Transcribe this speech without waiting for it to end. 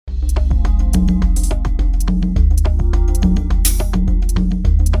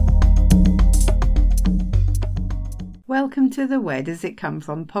Welcome to the Where Does It Come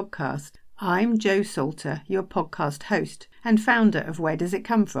From podcast. I'm Jo Salter, your podcast host and founder of Where Does It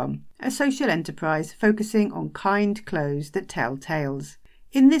Come From, a social enterprise focusing on kind clothes that tell tales.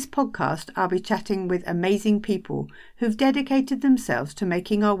 In this podcast, I'll be chatting with amazing people who've dedicated themselves to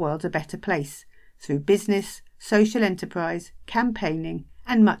making our world a better place through business, social enterprise, campaigning,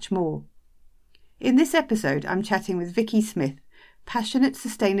 and much more. In this episode, I'm chatting with Vicky Smith, passionate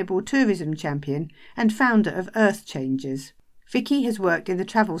sustainable tourism champion and founder of Earth Changers. Vicky has worked in the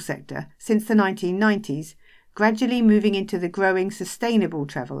travel sector since the 1990s, gradually moving into the growing sustainable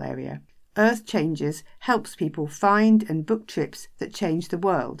travel area. Earth Changers helps people find and book trips that change the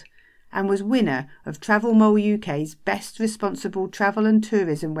world, and was winner of Travel Mole UK's Best Responsible Travel and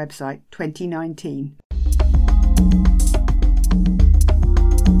Tourism website 2019.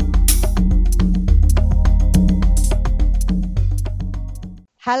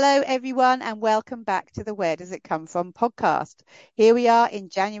 Hello everyone and welcome back to the Where Does It Come From podcast. Here we are in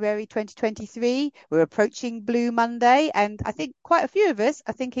January 2023. We're approaching Blue Monday and I think quite a few of us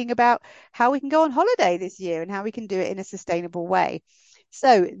are thinking about how we can go on holiday this year and how we can do it in a sustainable way.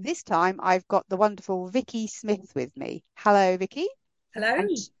 So this time I've got the wonderful Vicky Smith with me. Hello Vicky. Hello. And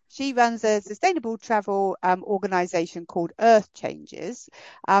she runs a sustainable travel organisation called Earth Changers,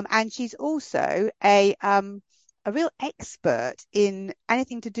 and she's also a real expert in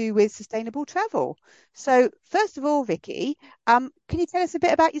anything to do with sustainable travel. So first of all, Vicky, can you tell us a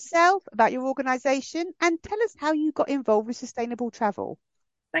bit about yourself, about your organisation, and tell us how you got involved with sustainable travel?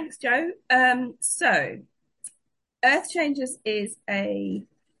 Thanks, Jo. So Earth Changers is a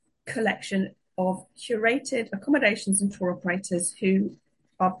collection of curated accommodations and tour operators who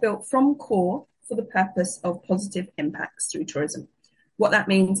are built from core for the purpose of positive impacts through tourism. What that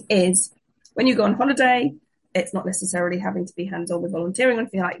means is when you go on holiday, it's not necessarily having to be hands-on with volunteering or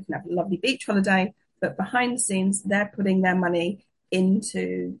anything like that. You can have a lovely beach holiday, but behind the scenes, they're putting their money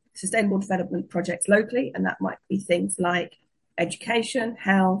into sustainable development projects locally. And that might be things like education,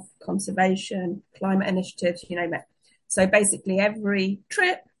 health, conservation, climate initiatives, you name it. So basically every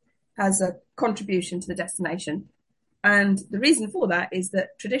trip has a contribution to the destination. And the reason for that is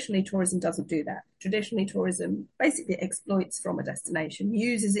that traditionally tourism doesn't do that. Traditionally tourism basically exploits from a destination,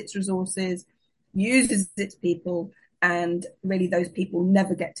 uses its resources, uses its people, and really those people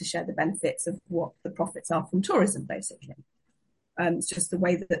never get to share the benefits of what the profits are from tourism, basically. It's just the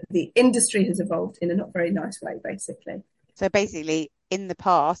way that the industry has evolved in a not very nice way, basically. So basically, in the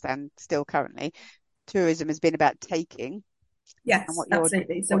past and still currently, tourism has been about taking. Yes,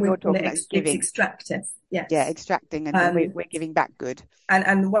 absolutely. So we're talking about giving. It's extractive. Yes. Yeah, extracting, and we're giving back good.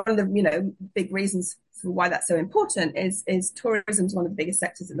 And one of the big reasons for why that's so important is tourism is one of the biggest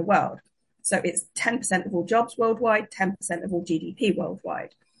sectors in the world. So it's 10% of all jobs worldwide, 10% of all GDP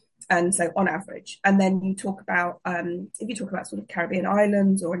worldwide. And so on average, and then you talk about, if you talk about sort of Caribbean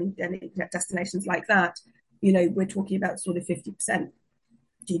islands or any destinations like that, we're talking about sort of 50%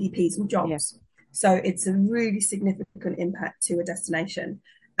 GDPs and jobs. Yeah. So it's a really significant impact to a destination.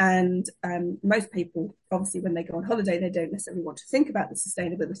 And most people, obviously, when they go on holiday, they don't necessarily want to think about the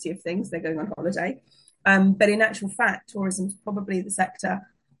sustainability of things. They're going on holiday. But in actual fact, tourism is probably the sector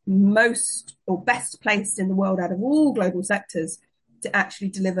most or best placed in the world out of all global sectors to actually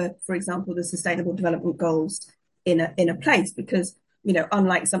deliver, for example, the sustainable development goals in a place, because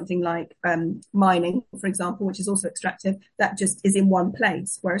unlike something like mining, for example, which is also extractive, that just is in one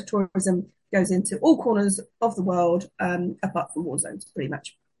place, whereas tourism goes into all corners of the world, apart from war zones, pretty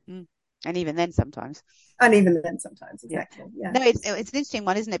much. And even then sometimes. Exactly. Yeah. No, it's an interesting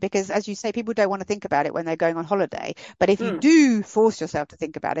one, isn't it? Because as you say, people don't want to think about it when they're going on holiday. But if you do force yourself to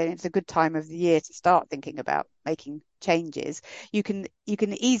think about it, and it's a good time of the year to start thinking about making changes, you can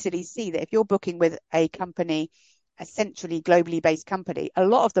easily see that if you're booking with a company, a centrally globally based company, a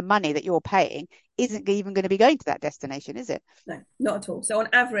lot of the money that you're paying isn't even going to be going to that destination, is it? No, not at all. So on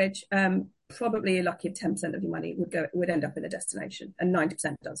average, probably you're lucky if 10% of your money would end up in a destination, and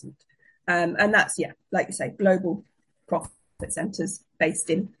 90% doesn't. And that's, like you say, global profit centers based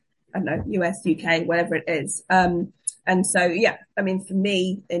in, I don't know, US, UK, whatever it is. And so, for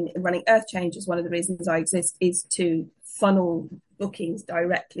me, in running Earth Changers, one of the reasons I exist is to funnel bookings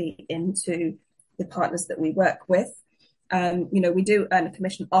directly into the partners that we work with. We do earn a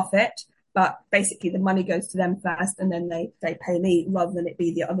commission off it, but basically the money goes to them first and then they pay me rather than it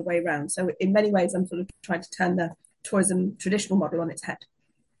be the other way around. So in many ways, I'm sort of trying to turn the tourism traditional model on its head.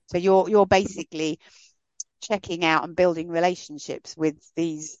 So you're basically checking out and building relationships with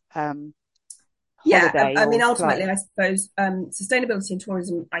these holiday. Ultimately, I suppose sustainability in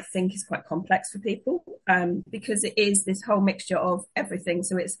tourism, I think, is quite complex for people because it is this whole mixture of everything.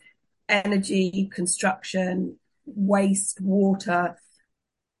 So it's energy, construction, waste, water,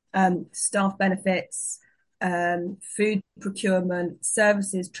 staff benefits, food procurement,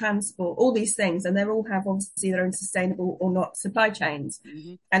 services, transport, all these things. And they all have obviously their own sustainable or not supply chains.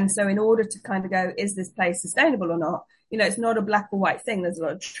 Mm-hmm. And so in order to kind of go, is this place sustainable or not? It's not a black or white thing. There's a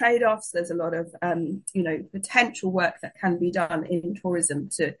lot of trade-offs. There's a lot of, potential work that can be done in tourism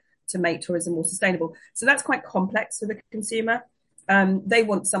to make tourism more sustainable. So that's quite complex for the consumer. They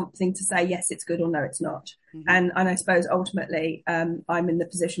want something to say, yes, it's good, or no, it's not. Mm-hmm. And I suppose ultimately, I'm in the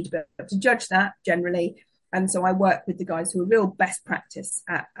position to be able to judge that generally. And so I work with the guys who are real best practice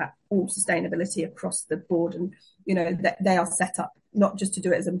at all sustainability across the board. And, they are set up not just to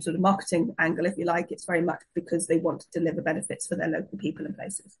do it as a sort of marketing angle, if you like. It's very much because they want to deliver benefits for their local people and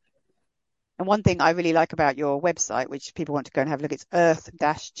places. And one thing I really like about your website, which people want to go and have a look, it's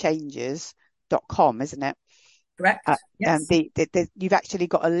earth-changes.com, isn't it? Correct. Yes. You've actually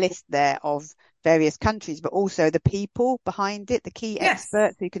got a list there of various countries, but also the people behind it, the key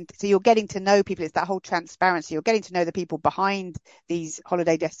experts. So you're getting to know people. It's that whole transparency. You're getting to know the people behind these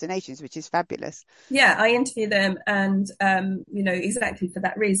holiday destinations, which is fabulous. Yeah, I interview them, and exactly for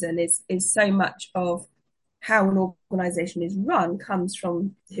that reason is so much of how an organisation is run comes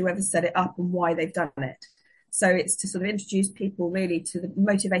from whoever set it up and why they've done it. So it's to sort of introduce people really to the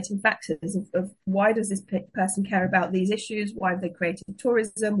motivating factors of why does this person care about these issues? Why have they created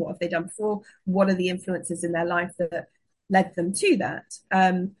tourism? What have they done before? What are the influences in their life that led them to that?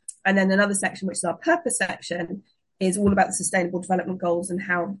 And then another section, which is our purpose section, is all about the sustainable development goals and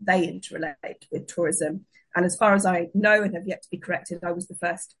how they interrelate with tourism. And as far as I know and have yet to be corrected, I was the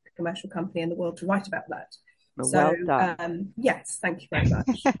first commercial company in the world to write about that. Well done. Yes, thank you very much.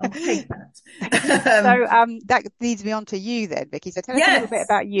 I'll take that. So that leads me on to you then, Vicky. So tell us a little bit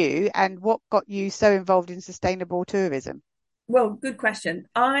about you and what got you so involved in sustainable tourism. Well, good question.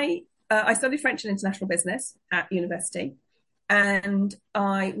 I studied French and international business at university, and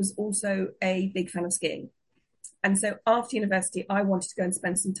I was also a big fan of skiing. And so after university, I wanted to go and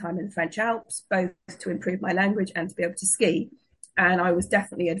spend some time in the French Alps, both to improve my language and to be able to ski. And I was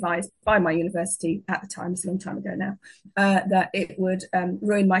definitely advised by my university at the time, it's a long time ago now, that it would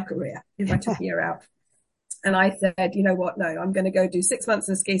ruin my career if I took a year out. And I said, you know what, no, I'm going to go do 6 months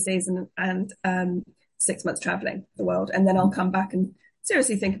of ski season and 6 months traveling the world. And then I'll come back and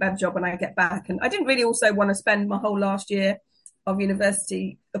seriously think about a job when I get back. And I didn't really also want to spend my whole last year of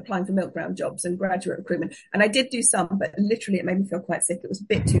university applying for milk round jobs and graduate recruitment. And I did do some, but literally it made me feel quite sick. It was a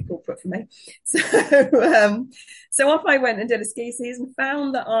bit too corporate for me. So off I went and did a ski season,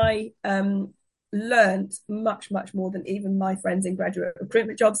 found that I learned much, much more than even my friends in graduate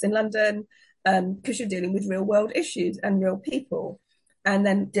recruitment jobs in London, because you're dealing with real world issues and real people. And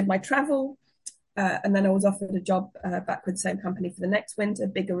then did my travel. And then I was offered a job back with the same company for the next winter,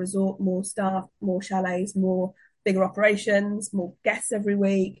 bigger resort, more staff, more chalets, bigger operations, more guests every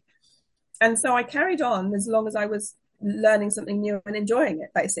week. And so I carried on as long as I was learning something new and enjoying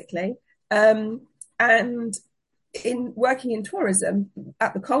it, basically. And in working in tourism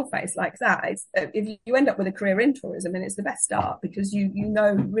at the coalface like that, if you end up with a career in tourism, and it's the best start because you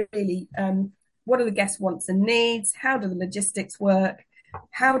know really what are the guest wants and needs, how do the logistics work,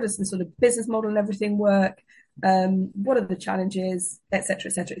 how does the sort of business model and everything work, what are the challenges, etc.,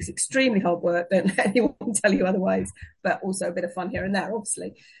 etc. It's extremely hard work, don't let anyone tell you otherwise, but also a bit of fun here and there,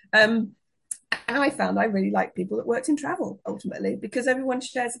 obviously. And I found I really liked people that worked in travel ultimately, because everyone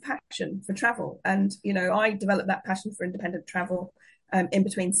shares a passion for travel. And I developed that passion for independent travel in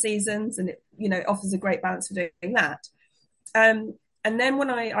between seasons, and it offers a great balance for doing that. And then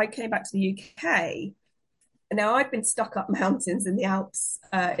when I came back to the UK, now I'd been stuck up mountains in the Alps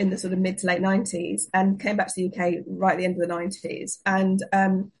in the sort of mid to late 90s, and came back to the UK right at the end of the 90s. And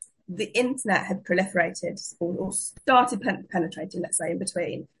the internet had proliferated or started penetrating, let's say, in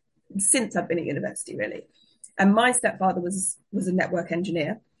between, since I've been at university, really. And my stepfather was a network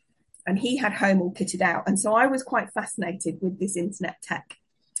engineer, and he had home all kitted out. And so I was quite fascinated with this internet tech.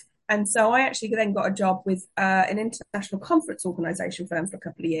 And so I actually then got a job with an international conference organisation firm for a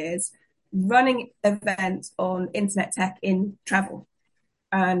couple of years, running events on internet tech in travel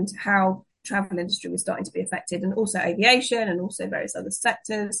and how travel industry was starting to be affected, and also aviation and also various other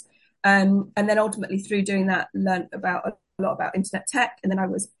sectors. And then ultimately through doing that, learned a lot about internet tech. And then I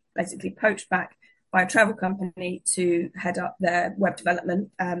was basically poached back by a travel company to head up their web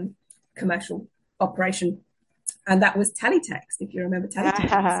development commercial operation. And that was teletext, if you remember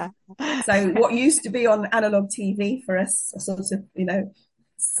teletext. So what used to be on analog TV for us, sort of,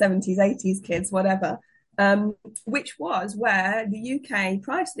 70s, 80s kids, whatever, which was where the UK,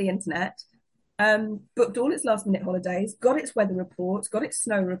 prior to the internet, booked all its last minute holidays, got its weather reports, got its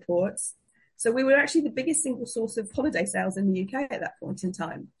snow reports, So we were actually the biggest single source of holiday sales in the UK at that point in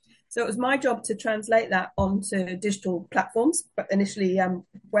time. So it was my job to translate that onto digital platforms, but initially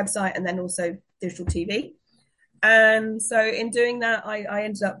website and then also digital TV. And so in doing that, I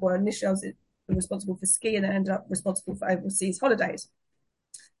ended up, well, initially I was responsible for ski and then ended up responsible for overseas holidays.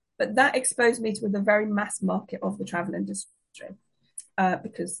 But that exposed me to the very mass market of the travel industry,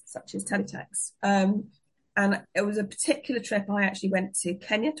 because such is teletext. And it was a particular trip. I actually went to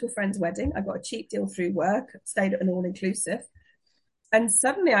Kenya to a friend's wedding. I got a cheap deal through work, stayed at an all-inclusive. And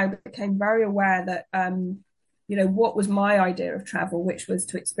suddenly I became very aware that, what was my idea of travel, which was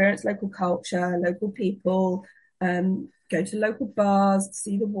to experience local culture, local people, go to local bars,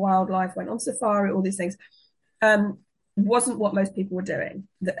 see the wildlife, went on safari, all these things, wasn't what most people were doing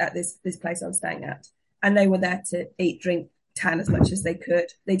at this place I was staying at. And they were there to eat, drink, tan as much as they could.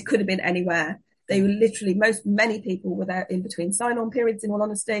 They could have been anywhere. They were literally, many people were there in between sign-on periods, in all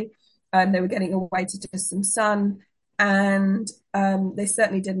honesty. They were getting away to just some sun. And they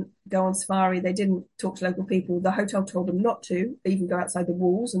certainly didn't go on safari. They didn't talk to local people. The hotel told them not to even go outside the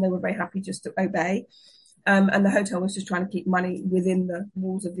walls, and they were very happy just to obey. And the hotel was just trying to keep money within the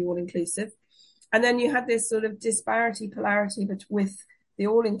walls of the all-inclusive. And then you had this sort of polarity with the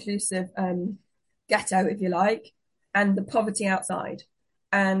all-inclusive ghetto, if you like, and the poverty outside.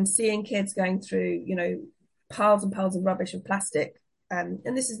 And seeing kids going through, piles and piles of rubbish and plastic. And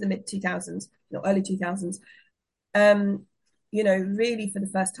this is the mid-2000s, early 2000s. Really for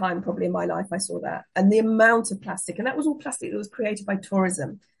the first time probably in my life, I saw that. And the amount of plastic, and that was all plastic that was created by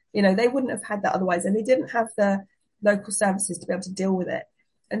tourism. They wouldn't have had that otherwise, and they didn't have the local services to be able to deal with it.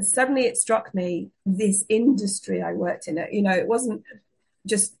 And suddenly it struck me, this industry I worked in, it wasn't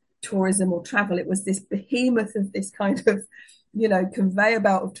just tourism or travel. It was this behemoth of this kind of, conveyor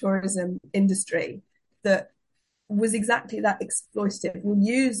belt of tourism industry that was exactly that, exploitative. We'll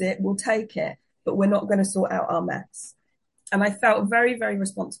use it, we'll take it, but we're not going to sort out our mess. And I felt very, very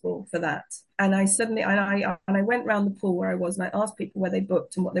responsible for that. And I went round the pool where I was, and I asked people where they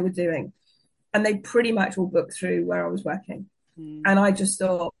booked and what they were doing. And they pretty much all booked through where I was working. And I just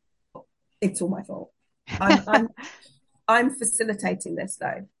thought, it's all my fault. I'm facilitating this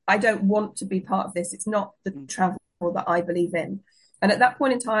though. I don't want to be part of this. It's not the travel that I believe in. And at that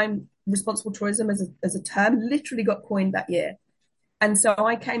point in time, responsible tourism as a term literally got coined that year. And so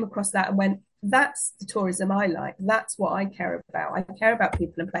I came across that and went, that's the tourism I like. That's what I care about. I care about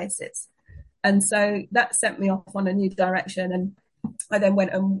people and places. And so that sent me off on a new direction. And I then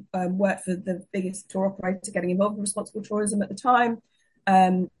went and worked for the biggest tour operator getting involved in responsible tourism at the time,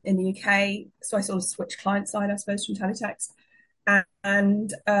 in the UK. So I sort of switched client side, I suppose, from teletext.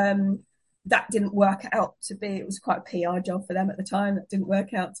 And that didn't work out to be, it was quite a PR job for them at the time. That didn't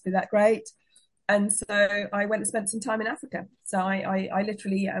work out to be that great. And so I went and spent some time in Africa. So I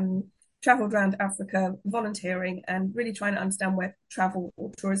literally traveled around Africa volunteering and really trying to understand where travel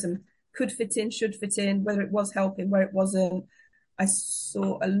or tourism could fit in, should fit in, whether it was helping, where it wasn't. I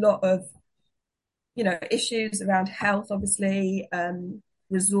saw a lot of, issues around health, obviously,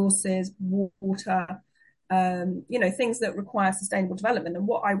 resources, water, things that require sustainable development. And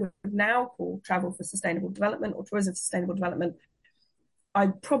what I would now call travel for sustainable development or tourism for sustainable development, I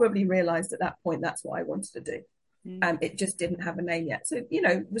probably realized at that point that's what I wanted to do. It just didn't have a name yet. So,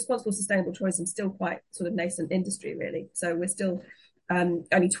 responsible sustainable tourism is still quite sort of nascent industry, really. So we're still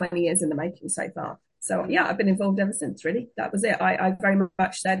only 20 years in the making so far. So yeah, I've been involved ever since, really. That was it. I very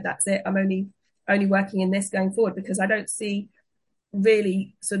much said, that's it. I'm only working in this going forward, because I don't see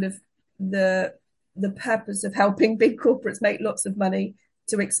really sort of the purpose of helping big corporates make lots of money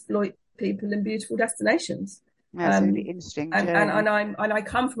to exploit people in beautiful destinations. That's really interesting. And I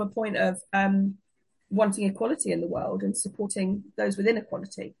come from a point of wanting equality in the world and supporting those with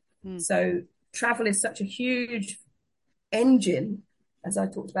inequality. So travel is such a huge engine, as I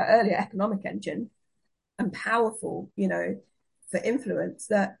talked about earlier, economic engine, and powerful, for influence,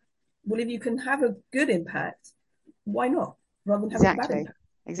 that, well, if you can have a good impact, why not? Rather than having a bad impact.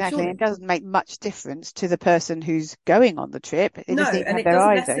 Exactly. Sure. And it doesn't make much difference to the person who's going on the trip. No, and it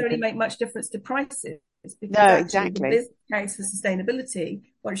doesn't necessarily make much difference to prices. No, exactly. The business case for sustainability,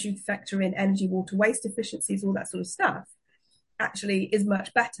 once you factor in energy, water, waste efficiencies, all that sort of stuff, actually is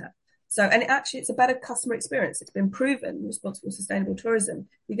much better. So, and it's a better customer experience. It's been proven, responsible, sustainable tourism,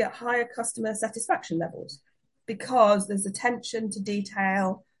 you get higher customer satisfaction levels because there's attention to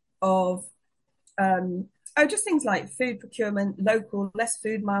detail of, just things like food procurement, local, less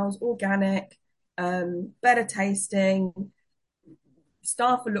food miles, organic, better tasting,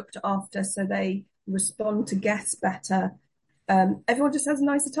 staff are looked after so they respond to guests better. Everyone just has a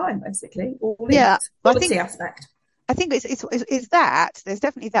nicer time, basically. Quality aspect. I think it's that there's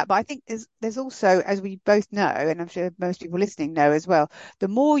definitely that, but I think there's also, as we both know, and I'm sure most people listening know as well, the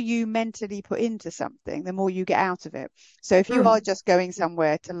more you mentally put into something, the more you get out of it. So if you are Mm. just going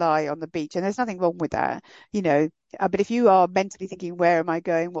somewhere to lie on the beach, and there's nothing wrong with that, you know, but if you are mentally thinking, where am I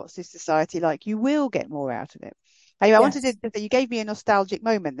going? What's this society like? You will get more out of it. Anyway, I wanted Yes. you gave me a nostalgic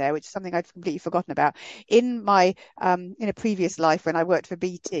moment there, which is something I'd completely forgotten about. In my in a previous life when I worked for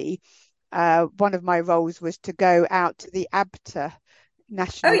BT, one of my roles was to go out to the ABTA Oh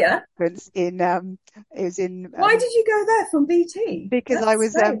national yeah. conference in it was in Why did you go there from BT? because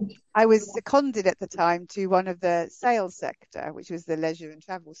That's strange. I was seconded at the time to one of the sales sector, which was the leisure and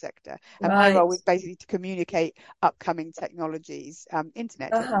travel sector, and my role Right. was basically to communicate upcoming technologies,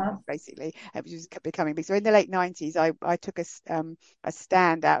 internet Uh-huh. technologies, basically, which was becoming big. So in the late 90s, I took a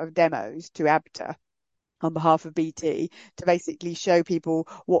stand out of demos to ABTA on behalf of BT to basically show people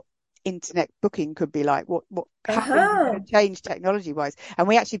what internet booking could be like, how things are going Uh-huh. to change technology wise. And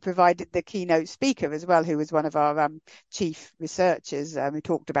we actually provided the keynote speaker as well, who was one of our chief researchers, who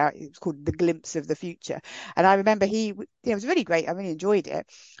talked about, it was called The Glimpse of the Future. And I remember it was really great. I really enjoyed it.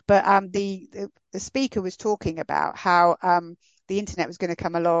 But the speaker was talking about how the internet was going to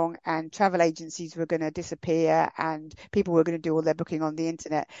come along and travel agencies were going to disappear and people were going to do all their booking on the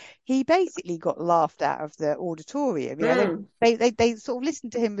internet. He basically got laughed out of the auditorium. You know, Mm. they sort of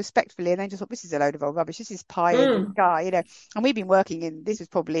listened to him respectfully and then just thought, this is a load of old rubbish. This is pie in the Mm. sky, you know. And we've been working this was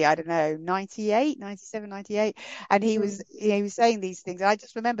probably, I don't know, 98, 97, 98. And Mm. he was saying these things. I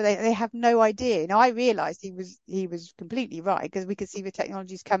just remember they have no idea. I realized he was completely right because we could see the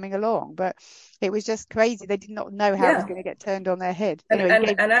technologies coming along, but it was just crazy. They did not know how it was Yeah. going to get turned on their head. And, Anyway, he and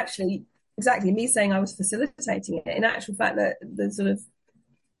gave, and actually, exactly, me saying I was facilitating it, in actual fact, that the sort of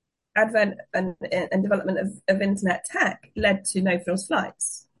advent and development of internet tech led to no frills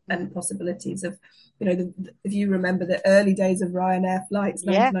flights and possibilities of, if you remember the early days of Ryanair flights,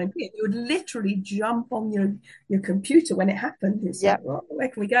 yeah, 99p, you would literally jump on your computer when it happened. It's yeah, like, well, where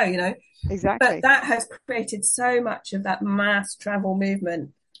can we go? But exactly. that has created so much of that mass travel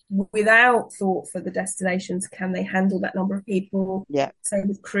movement without thought for the destinations. Can they handle that number of people? Yeah, Same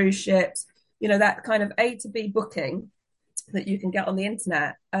with cruise ships. That kind of A to B booking that you can get on the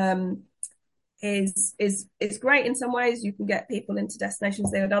internet is great in some ways. You can get people into destinations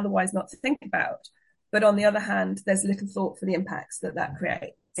they would otherwise not think about. But on the other hand, there's little thought for the impacts that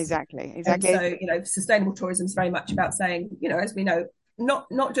creates. exactly, And exactly. so, sustainable tourism is very much about saying, as we know,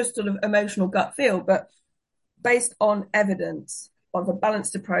 not just sort of emotional gut feel, but based on evidence of a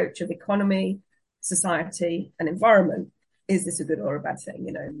balanced approach of economy, society, and environment. Is this a good or a bad thing?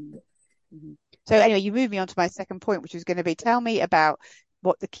 Mm-hmm. So anyway, you moved me on to my second point, which was going to be, tell me about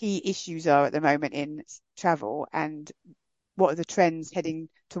what the key issues are at the moment in travel and what are the trends heading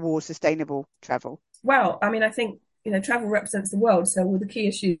towards sustainable travel. Well, I mean, I think travel represents the world. So all the key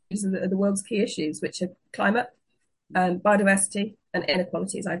issues are the world's key issues, which are climate, biodiversity, and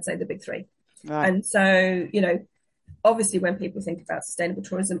inequalities. I'd say the big three. Right. And so obviously, when people think about sustainable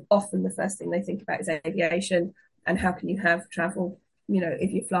tourism, often the first thing they think about is aviation and how can you have travel,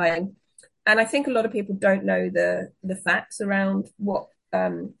 if you're flying. And I think a lot of people don't know the facts around what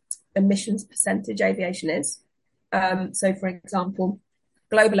emissions percentage aviation is. So, for example,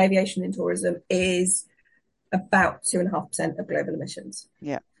 global aviation and tourism is about 2.5% of global emissions.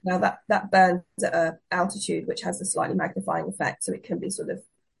 Yeah. Now that burns at an altitude which has a slightly magnifying effect, so it can be sort of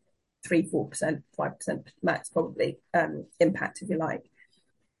 3-4%, 5% max probably impact, if you like.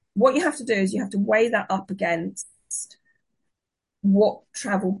 What you have to do is you have to weigh that up against what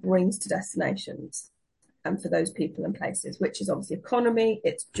travel brings to destinations and for those people and places, which is obviously economy,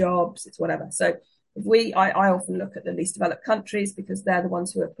 it's jobs, it's whatever. So if I often look at the least developed countries because they're the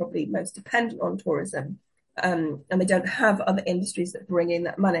ones who are probably most dependent on tourism, and they don't have other industries that bring in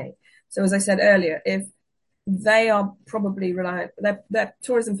that money. So as I said earlier, if they are probably reliant, their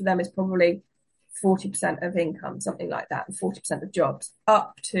tourism for them is probably 40% of income, something like that, and 40% of jobs,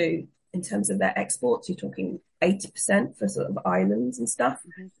 up to, in terms of their exports, you're talking 80% for sort of islands and stuff.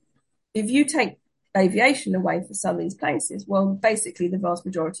 Mm-hmm. If you take aviation away for some of these places, well, basically the vast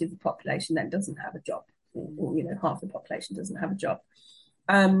majority of the population then doesn't have a job, or half the population doesn't have a job.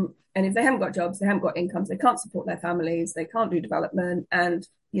 And if they haven't got jobs, they haven't got incomes, they can't support their families, they can't do development, and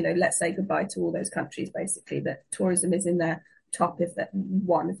let's say goodbye to all those countries. Basically, that tourism is in their top, if that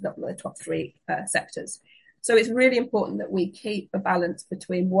one, if not the top three sectors. So it's really important that we keep a balance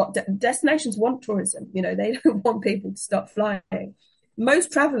between what destinations want tourism. They don't want people to stop flying.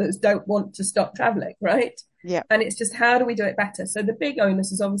 Most travelers don't want to stop traveling, right? Yeah. And it's just, how do we do it better? So the big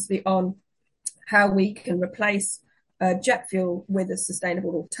onus is obviously on how we can replace jet fuel with a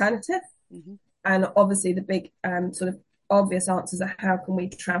sustainable alternative. Mm-hmm. And obviously the big sort of obvious answers are how can we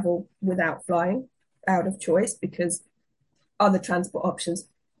travel without flying out of choice, because other transport options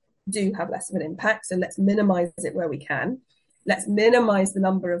do have less of an impact. So let's minimize it where we can. Let's minimize the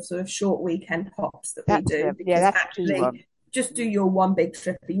number of sort of short weekend hops that we do, because that's a key one. actually just do your one big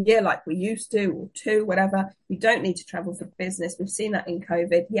trip a year like we used to, or two, whatever. We don't need to travel for business. We've seen that in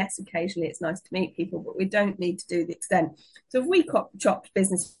COVID. Yes, occasionally it's nice to meet people, but we don't need to do the extent. So if we chopped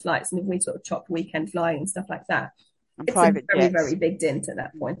business flights, and if we sort of chopped weekend flying and stuff like that, And it's private a very, jets. very big dent at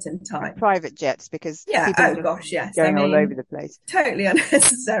that point in time. And private jets, because Yeah, people oh gosh, yes. going all over the place. Totally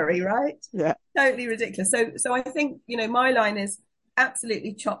unnecessary, right? Yeah. Totally ridiculous. So I think, my line is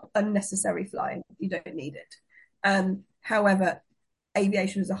absolutely chop unnecessary flying. You don't need it. However,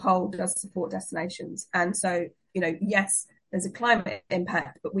 aviation as a whole does support destinations. And so, yes, there's a climate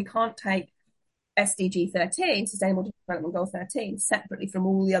impact, but we can't take SDG 13, Sustainable Development Goal 13, separately from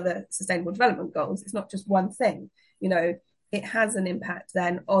all the other Sustainable Development Goals. It's not just one thing. It has an impact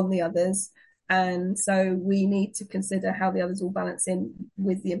then on the others. And so we need to consider how the others all balance in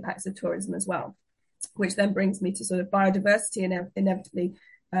with the impacts of tourism as well, which then brings me to sort of biodiversity, and inevitably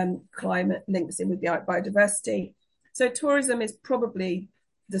climate links in with biodiversity. So tourism is probably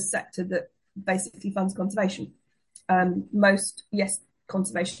the sector that basically funds conservation. Yes,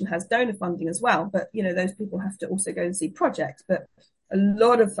 conservation has donor funding as well, but those people have to also go and see projects. But a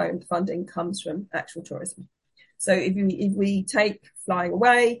lot of funding comes from actual tourism. So if we take flying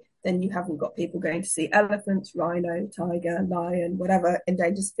away, then you haven't got people going to see elephants, rhino, tiger, lion, whatever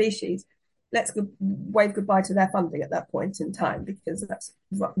endangered species. Let's wave goodbye to their funding at that point in time, because that's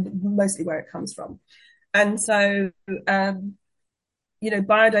mostly where it comes from. And so,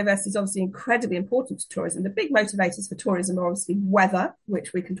 biodiversity is obviously incredibly important to tourism. The big motivators for tourism are obviously weather,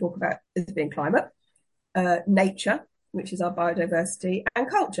 which we can talk about as being climate, nature, which is our biodiversity, and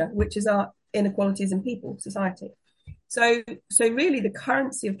culture, which is our inequalities in people, society. So really the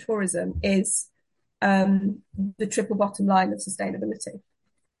currency of tourism is the triple bottom line of sustainability.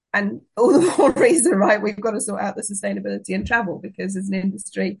 And all the more reason, right, we've got to sort out the sustainability in travel, because as an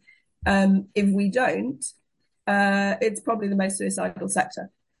industry, if we don't, it's probably the most suicidal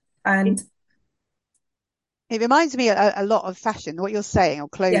sector. And it reminds me a lot of fashion, what you're saying, or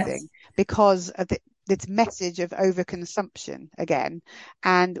clothing, yes, because of this message of overconsumption again.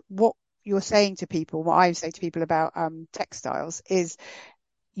 And what you're saying to people, what I say to people about textiles, is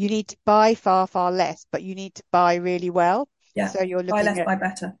you need to buy far, far less, but you need to buy really well. Yeah. So you're looking buy less, buy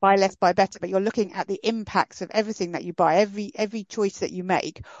better. Buy less, buy better, but you're looking at the impacts of everything that you buy, every choice that you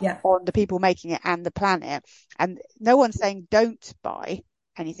make, yeah, on the people making it and the planet. And no one's saying don't buy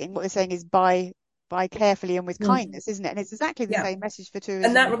anything. What they're saying is buy carefully and with kindness, isn't it? And it's exactly the same message for tourism.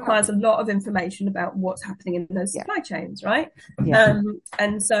 And that requires a lot of information about what's happening in those supply chains, right? Yeah.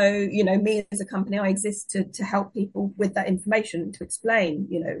 And so, me as a company, I exist to help people with that information, to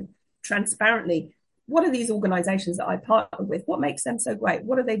explain, transparently, what are these organizations that I partner with? What makes them so great?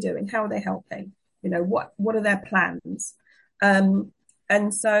 What are they doing? How are they helping? What are their plans?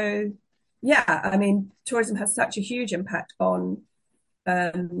 And so, tourism has such a huge impact on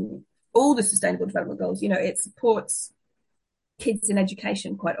all the Sustainable Development Goals. It supports kids in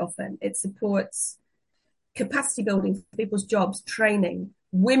education quite often. It supports capacity building for people's jobs, training,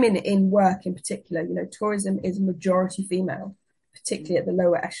 women in work in particular. Tourism is majority female, particularly at the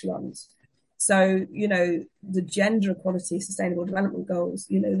lower echelons. So, the gender equality, Sustainable Development Goals,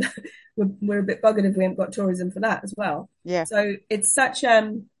 we're a bit buggered if we haven't got tourism for that as well. Yeah. So it's such,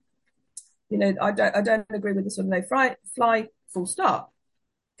 I don't agree with the sort of no fly full stop,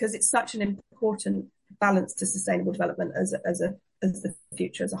 because it's such an important balance to sustainable development as the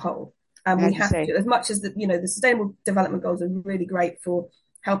future as a whole. And we have to, as much as the Sustainable Development Goals are really great for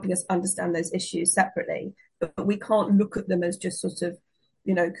helping us understand those issues separately, but we can't look at them as just sort of,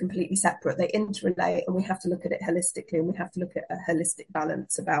 completely separate. They interrelate, and we have to look at it holistically, and we have to look at a holistic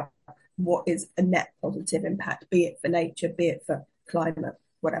balance about what is a net positive impact, be it for nature, be it for climate,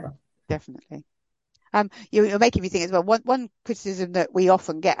 whatever. Definitely. You're making me think as well. One criticism that we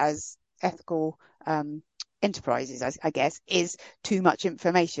often get as ethical enterprises, I guess, is too much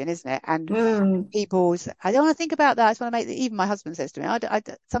information, isn't it? And people's, I don't want to think about that. I just want to make even my husband says to me,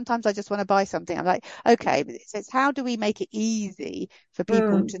 sometimes I just want to buy something. I'm like, okay, but it's how do we make it easy for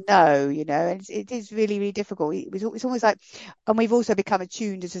people to know, and it is really, really difficult. It's almost like, and we've also become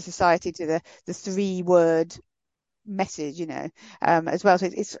attuned as a society to the 3-word message, as well. So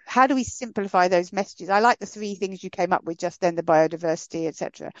it's how do we simplify those messages? I like the 3 things you came up with just then, the biodiversity,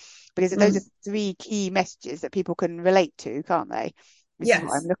 etc., because those are 3 key messages that people can relate to, can't they? This is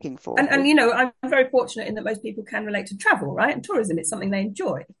what I'm looking for. And I'm very fortunate in that most people can relate to travel, right? And tourism, it's something they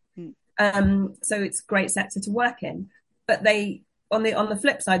enjoy. So it's a great sector to work in. But they, on the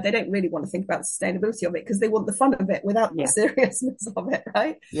flip side, they don't really want to think about the sustainability of it because they want the fun of it without the Yeah. seriousness of it,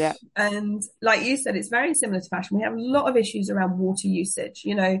 right? Yeah. And like you said, it's very similar to fashion. We have a lot of issues around water usage.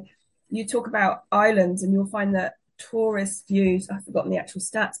 You know, you talk about islands and you'll find that tourists use, I've forgotten the actual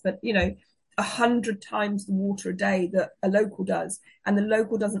stats, but you know, 100 times the water a day that a local does, and the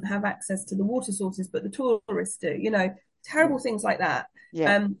local doesn't have access to the water sources, but the tourists do. You know, terrible things like that,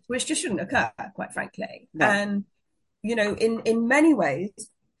 Yeah. which just shouldn't occur, quite frankly. No. And you know, in many ways,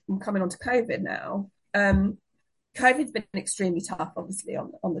 I'm coming on to COVID now. COVID's been extremely tough, obviously,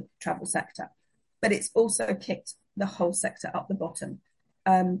 on the travel sector, but it's also kicked the whole sector up the bottom.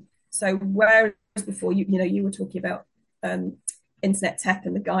 So whereas before, you know, you were talking about internet tech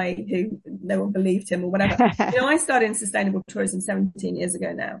and the guy who no one believed him or whatever. You know, I started in sustainable tourism 17 years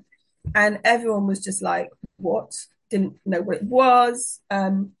ago now, and everyone was just like, what? Didn't know what it was.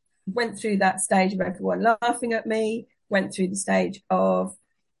 Went through that stage of everyone laughing at me, went through the stage of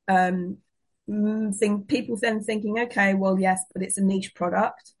people then thinking, okay, well, yes, but it's a niche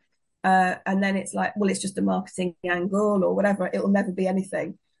product. And then it's like, well, it's just a marketing angle or whatever. It'll never be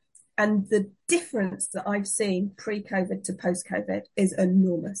anything. And the difference that I've seen pre-COVID to post-COVID is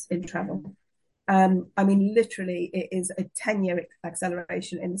enormous in travel. I mean, literally, it is a 10-year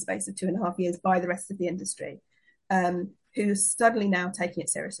acceleration in the space of 2.5 years by the rest of the industry, who are suddenly now taking it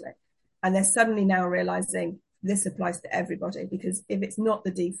seriously. And they're suddenly now realizing this applies to everybody, because if it's not the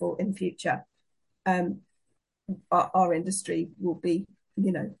default in future, our industry will be,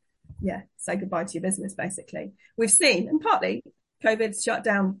 you know, say goodbye to your business, basically. We've seen, and partly COVID's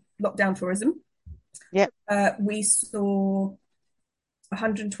locked down tourism. Yeah. We saw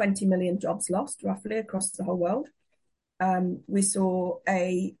 120 million jobs lost roughly across the whole world. We saw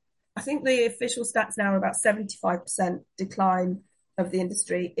I think the official stats now are about 75% decline of the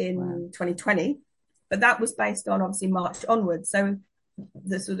industry in 2020, but that was based on obviously March onwards. So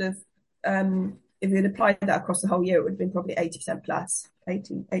the sort of, if you'd applied that across the whole year, it would have been probably 80% plus,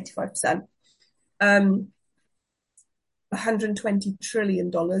 85%. $120 trillion.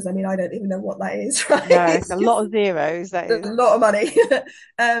 I mean, I don't even know what that is, right? No, it's a lot of zeros. That is a lot of money.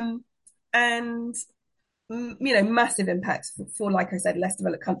 And you know, massive impacts for, like I said, less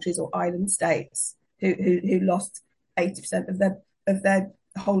developed countries or island states who lost 80% of their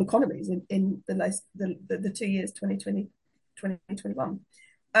whole economies in the 2 years, 2020, 2021.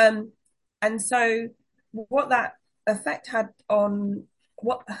 And so what effect that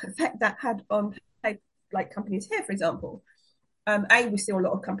had on like companies here, for example. We saw a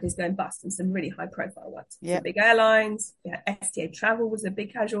lot of companies going bust and some really high profile ones. Yeah. Some big airlines, STA Travel was a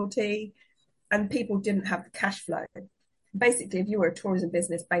big casualty, and people didn't have the cash flow. Basically, if you were a tourism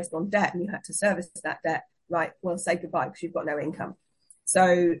business based on debt and you had to service that debt, right, well, say goodbye because you've got no income.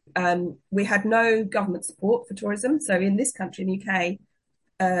 So we had no government support for tourism. So in this country, in the UK,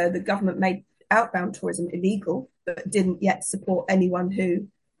 the government made outbound tourism illegal, but didn't yet support anyone who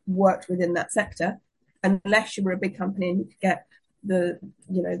worked within that sector, unless you were a big company and you could get the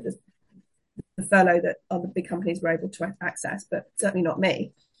furlough that other big companies were able to access, but certainly not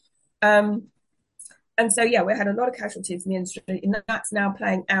me. And so, we had a lot of casualties in the industry, and that's now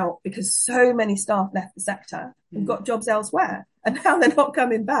playing out because so many staff left the sector and got jobs elsewhere. And now they're not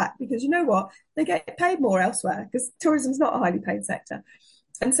coming back because, you know what, they get paid more elsewhere because tourism's not a highly paid sector.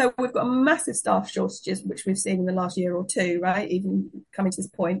 And so we've got massive staff shortages, which we've seen in the last year or two, right? Even coming to this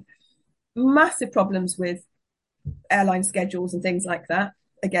point, massive problems with airline schedules and things like that.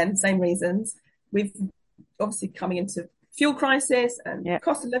 Again, same reasons. We've obviously coming into fuel crisis and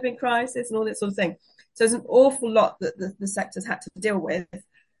cost of living crisis and all that sort of thing. So there's an awful lot that the sector's had to deal with.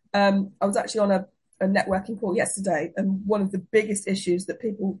 I was actually on a networking call yesterday, and one of the biggest issues that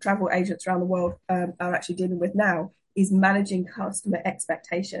travel agents around the world are actually dealing with now is managing customer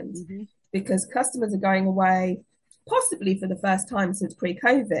expectations, because customers are going away possibly for the first time since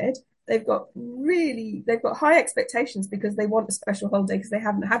pre-COVID. They've got high expectations because they want a special holiday because they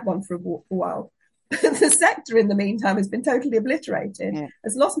haven't had one for a while. The sector, in the meantime, has been totally obliterated.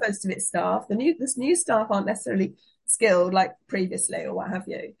 Has lost most of its staff. This new staff aren't necessarily skilled like previously or what have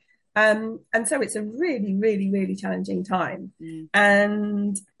you. And so it's a really, really, really challenging time.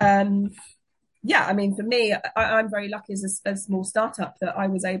 And I mean, for me, I'm very lucky as a small startup that I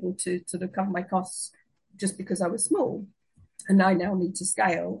was able to sort of cover my costs just because I was small, and I now need to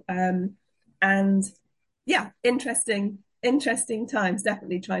scale. Interesting times,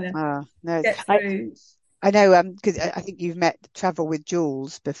 definitely trying to get through. I know, because I think you've met Travel with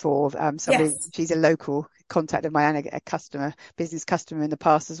Jules before. Yes. She's a local contact of mine and a business customer in the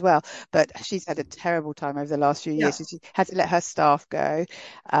past as well. But she's had a terrible time over the last few Yeah. years. So she had to let her staff go.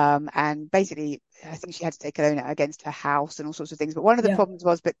 And basically, I think she had to take a loan out against her house and all sorts of things. But one of the Yeah. problems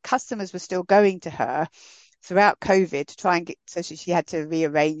was that customers were still going to her throughout COVID to try and get, so she had to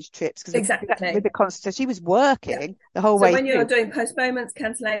rearrange trips because Exactly. with the constant, so she was Yeah. working the whole So way when you're through. doing postponements,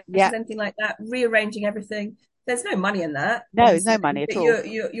 cancellations, Yeah, anything like that, rearranging everything, there's no money in that, no obviously, money at but all.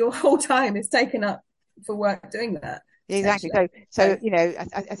 your whole time is taken up for work doing that, Exactly. potentially. So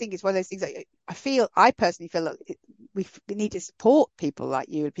I think it's one of those things that I personally feel that we need to support people like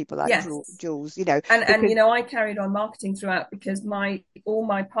you and people like Yes. Jules, And because I carried on marketing throughout because all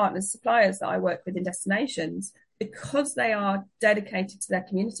my partners, suppliers that I work with in destinations, because they are dedicated to their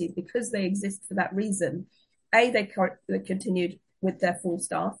communities, because they exist for that reason, they continued with their full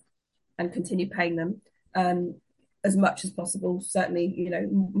staff and continue paying them as much as possible. Certainly,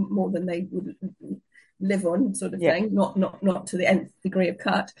 more than they would live on, sort of yeah, thing. Not to the nth degree of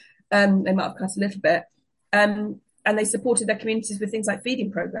cut. They might have cut a little bit. And they supported their communities with things like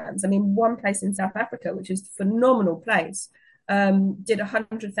feeding programs. I mean, one place in South Africa, which is a phenomenal place, did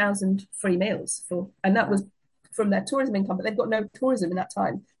 100,000 free meals and that was from their tourism income, but they've got no tourism in that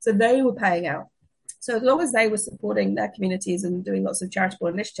time. So they were paying out. So as long as they were supporting their communities and doing lots of charitable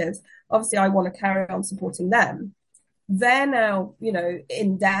initiatives, obviously I want to carry on supporting them. They're now,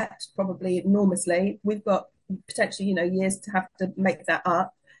 in debt, probably enormously. We've got potentially, years to have to make that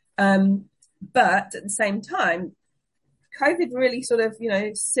up. But at the same time, COVID really sort of,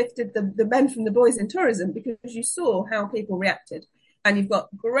 sifted the men from the boys in tourism because you saw how people reacted. And you've got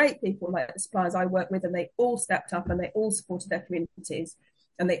great people like the suppliers I work with, and they all stepped up and they all supported their communities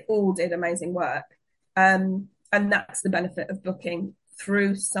and they all did amazing work. And that's the benefit of booking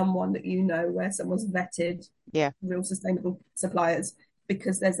through someone that where someone's vetted yeah. real sustainable suppliers,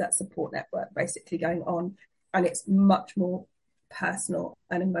 because there's that support network basically going on, and it's much more personal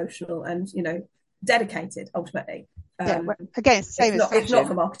and emotional and dedicated ultimately. Well, again, it's the same as fashion. It's not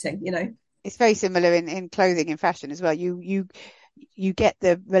for marketing, It's very similar in clothing and fashion as well. You get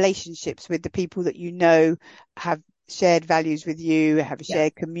the relationships with the people that have shared values with you, have a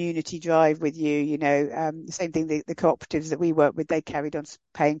shared community drive with you. The same thing. The cooperatives that we work with, they carried on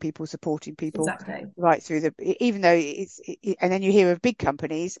paying people, supporting people exactly right through even though and then you hear of big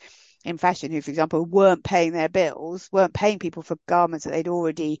companies in fashion who, for example, weren't paying their bills, weren't paying people for garments that they'd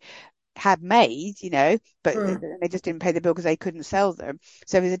already had made, but they just didn't pay the bill because they couldn't sell them.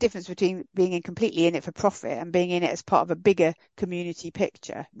 So there's a difference between being completely in it for profit and being in it as part of a bigger community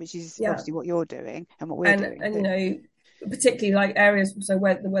picture, which is obviously what you're doing and what we're doing. And particularly like areas, so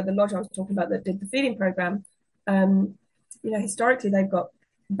where the lodge I was talking about that did the feeding program, historically they've got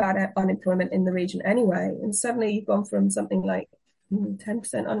bad unemployment in the region anyway, and suddenly you've gone from something like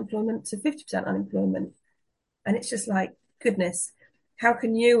 10% unemployment to 50% unemployment, and it's just like, goodness, how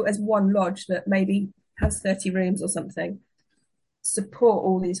can you, as one lodge that maybe has 30 rooms or something, support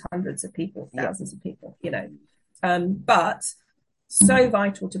all these hundreds of people, thousands of people, but so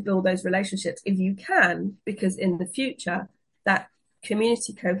vital to build those relationships if you can, because in the future, that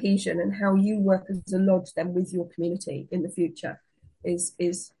community cohesion and how you work as a lodge then with your community in the future is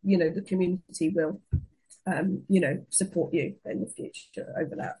the community will support you in the future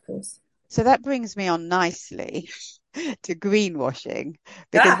over that, of course. So that brings me on nicely to greenwashing,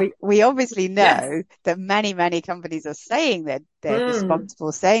 because we obviously know that many companies are saying they're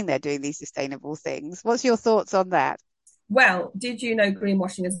responsible, saying they're doing these sustainable things. What's your thoughts on that? Well, did you know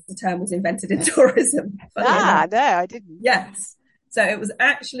greenwashing as a term was invented in tourism? No, I didn't. Yes. So it was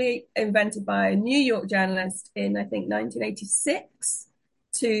actually invented by a New York journalist in, I think, 1986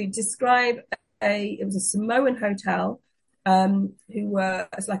 to describe it was a Samoan hotel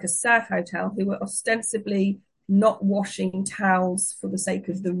it's like a surf hotel, who were ostensibly not washing towels for the sake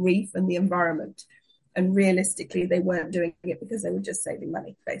of the reef and the environment. And realistically, they weren't doing it because they were just saving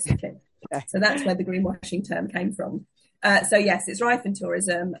money, basically. So that's where the greenwashing term came from. So yes, it's rife in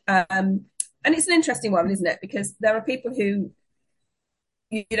tourism. And it's an interesting one, isn't it? Because there are people who,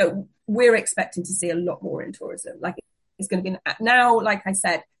 we're expecting to see a lot more in tourism. Like, it's going to be now, like I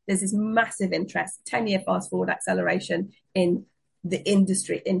said, there's this massive interest, 10-year fast forward acceleration in the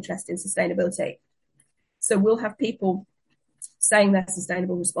industry interest in sustainability. So we'll have people saying they're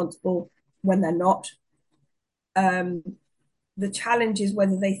sustainable, responsible when they're not. The challenge is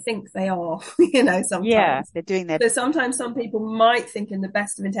whether they think they are, sometimes. Yeah, they're doing their... So sometimes some people might think in the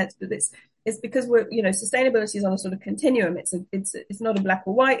best of intents, but it's because we're, sustainability is on a sort of continuum. It's not a black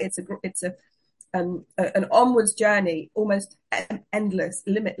or white. It's an onwards journey, almost endless,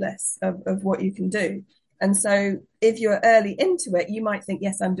 limitless of what you can do. And so if you're early into it, you might think,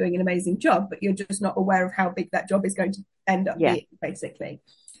 yes, I'm doing an amazing job, but you're just not aware of how big that job is going to end up being, basically.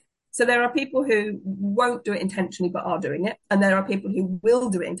 So there are people who won't do it intentionally but are doing it. And there are people who will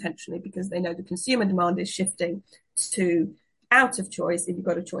do it intentionally because they know the consumer demand is shifting to out of choice. If you've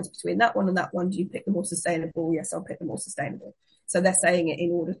got a choice between that one and that one, do you pick the more sustainable? Yes, I'll pick the more sustainable. So they're saying it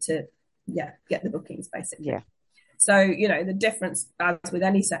in order to, get the bookings, basically. Yeah. So, the difference, as with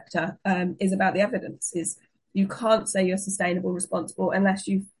any sector, is about the evidence. Is you can't say you're sustainable, responsible, unless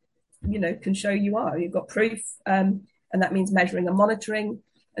you can show you are. You've got proof, and that means measuring and monitoring.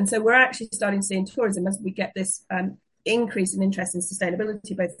 And so we're actually starting to see in tourism, as we get this increase in interest in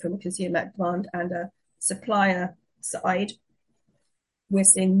sustainability, both from a consumer demand and a supplier side, we're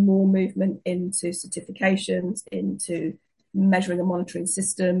seeing more movement into certifications, into measuring and monitoring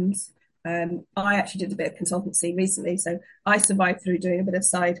systems. I actually did a bit of consultancy recently, so I survived through doing a bit of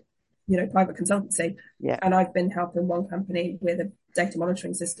side, private consultancy. Yeah. And I've been helping one company with a data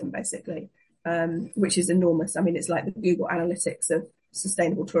monitoring system, basically, which is enormous. I mean, it's like the Google Analytics of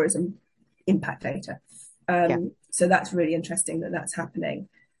sustainable tourism impact data. So that's really interesting that that's happening.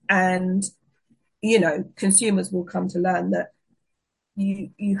 And, consumers will come to learn that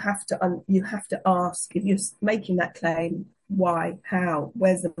you have to ask, if you're making that claim, why, how,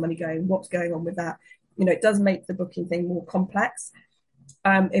 where's the money going, what's going on with that. It does make the booking thing more complex.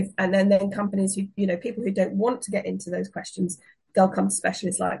 And then companies who, people who don't want to get into those questions, they'll come to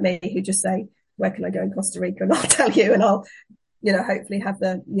specialists like me who just say, where can I go in Costa Rica? And I'll tell you, and I'll, hopefully have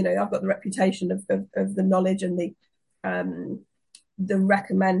the, I've got the reputation of the knowledge and the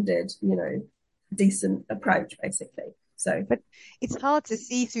recommended, decent approach, basically. So, but it's hard to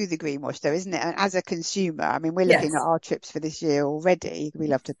see through the greenwash, though, isn't it? And as a consumer, I mean, we're looking at our trips for this year already. We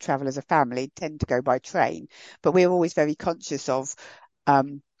love to travel as a family, tend to go by train, but we're always very conscious of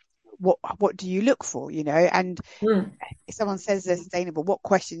what do you look for, and if someone says they're sustainable, what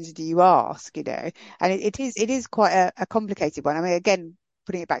questions do you ask, and it is quite a complicated one. I mean, again,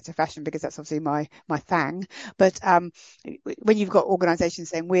 putting it back to fashion, because that's obviously my thing, but when you've got organizations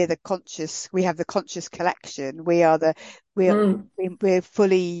saying we have the conscious collection, we're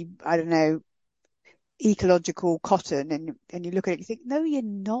fully, I don't know, ecological cotton, and you look at it, you think, no, you're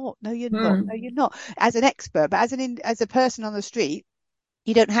not, as an expert, but as a person on the street,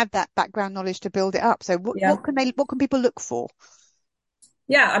 you don't have that background knowledge to build it up. So what can people look for?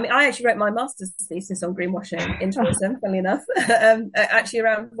 Yeah, I mean, I actually wrote my master's thesis on greenwashing in tourism, funnily enough, actually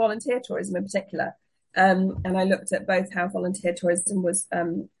around volunteer tourism in particular. And I looked at both how volunteer tourism was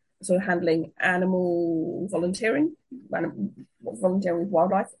sort of handling animal volunteering with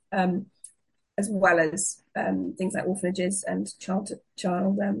wildlife, as well as things like orphanages and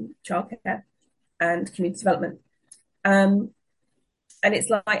childcare and community development. And it's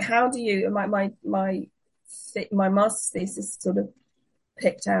like, how do you, my master's thesis sort of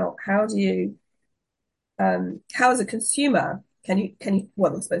picked out, how do you, how as a consumer, can you,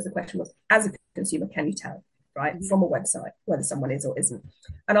 well, I suppose the question was, as a consumer, can you tell, right, from a website whether someone is or isn't?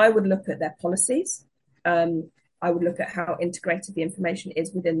 And I would look at their policies. I would look at how integrated the information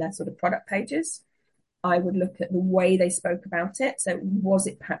is within their sort of product pages. I would look at the way they spoke about it. So was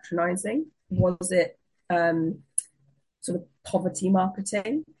it patronizing? Was it sort of poverty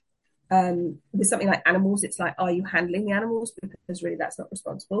marketing? With something like animals, it's like, are you handling the animals? Because really that's not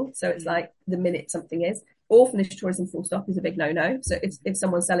responsible. So it's like the minute something is. Orphanage tourism, full stop, is a big no-no. So if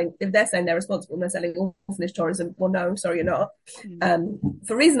someone's selling, if they're saying they're responsible and they're selling orphanage tourism, well, no, sorry, you're not.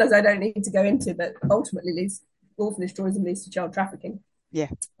 For reasons I don't need to go into, but ultimately orphanage tourism leads to child trafficking. Yeah.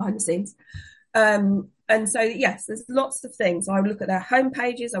 Behind the scenes. And so, yes, there's lots of things. I would look at their home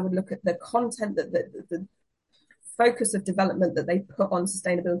pages. I would look at the content, the focus of development that they put on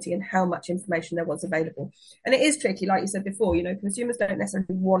sustainability and how much information there was available. And it is tricky, like you said before, consumers don't necessarily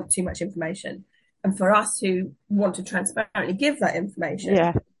want too much information. And for us who want to transparently give that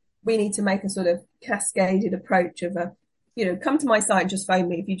information, we need to make a sort of cascaded approach of come to my site and just phone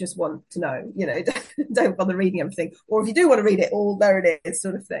me if you just want to know, don't bother reading everything. Or if you do want to read it all, there it is,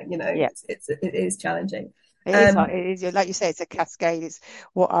 sort of thing, it is challenging. It is, like you say, it's a cascade. It's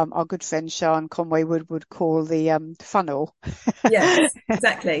what our good friend Sean Conway would call the funnel. Yes,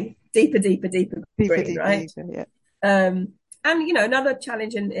 exactly. Deeper, green, right? Deeper, yeah. And another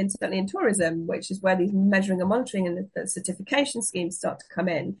challenge in certainly in tourism, which is where these measuring and monitoring and the certification schemes start to come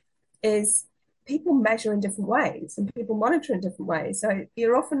in, is people measure in different ways and people monitor in different ways. So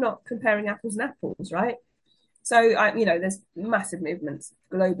you're often not comparing apples and apples, right? So, there's massive movements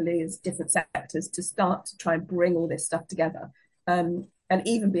globally as different sectors to start to try and bring all this stuff together, and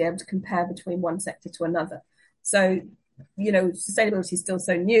even be able to compare between one sector to another. So sustainability is still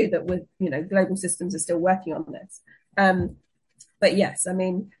so new that global systems are still working on this. But yes, I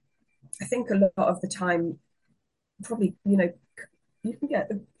mean, I think a lot of the time, probably, you can get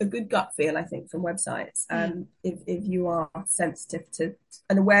a good gut feel, I think, from websites, if you are sensitive to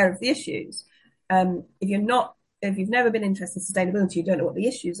and aware of the issues. If you've never been interested in sustainability, you don't know what the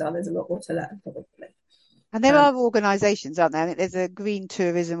issues are, there's a lot more to learn, probably. And there are organisations, aren't there? I think there's a green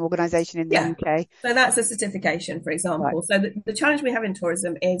tourism organisation in the UK. So that's a certification, for example. Right. So the challenge we have in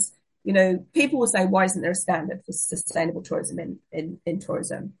tourism is, people will say, why isn't there a standard for sustainable tourism in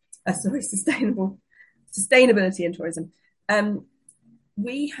tourism? Sustainability in tourism.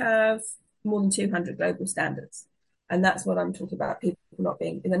 We have more than 200 global standards. And that's what I'm talking about, people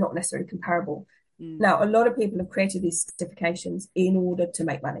they're not necessarily comparable. Now, a lot of people have created these certifications in order to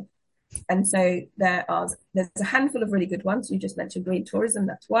make money. And so there's a handful of really good ones. You just mentioned green tourism,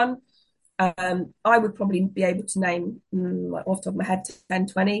 that's one. I would probably be able to name, off the top of my head, 10,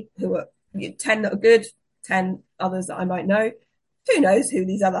 20, 10 that are good, 10 others that I might know. Who knows who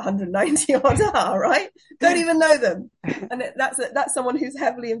these other 190 odd are, right? Don't even know them. And that's someone who's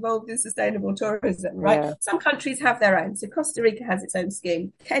heavily involved in sustainable tourism, right? Yeah. Some countries have their own. So Costa Rica has its own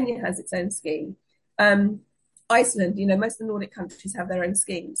scheme. Kenya has its own scheme. Iceland, most of the Nordic countries have their own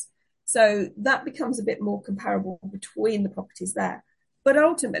schemes. So that becomes a bit more comparable between the properties there. But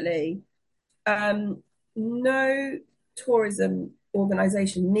ultimately, no tourism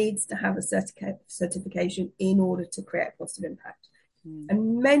organization needs to have a certification in order to create a positive impact.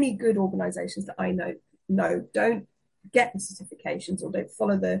 And many good organizations that I know don't get the certifications or don't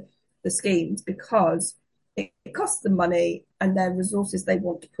follow the schemes because it costs them money and their resources they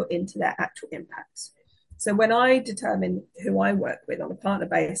want to put into their actual impacts. So when I determine who I work with on a partner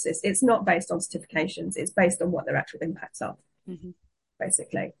basis, it's not based on certifications, it's based on what their actual impacts are,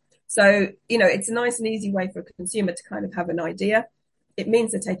 basically. So, it's a nice and easy way for a consumer to kind of have an idea. It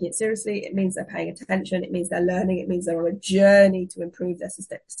means they're taking it seriously. It means they're paying attention. It means they're learning. It means they're on a journey to improve their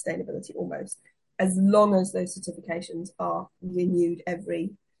sustainability almost, as long as those certifications are renewed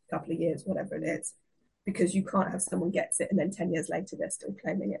every couple of years, whatever it is, because you can't have someone gets it and then 10 years later, they're still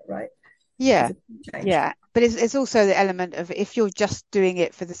claiming it, right? Yeah. Yeah. But it's also the element of if you're just doing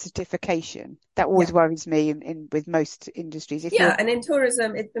it for the certification, that always worries me with most industries. And in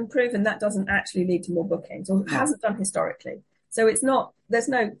tourism, it's been proven that doesn't actually lead to more bookings or hasn't done historically. So there's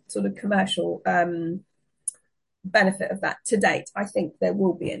no sort of commercial benefit of that to date. I think there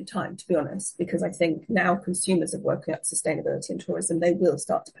will be in time, to be honest, because I think now consumers have woken up sustainability in tourism, they will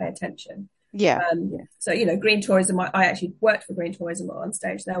start to pay attention. So, green tourism, I actually worked for green tourism on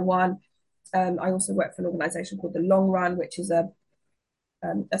stage there one. I also work for an organisation called the Long Run, which is a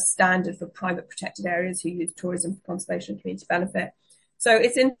standard for private protected areas who use tourism for conservation and community benefit. So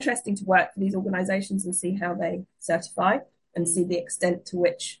it's interesting to work for these organisations and see how they certify and see the extent to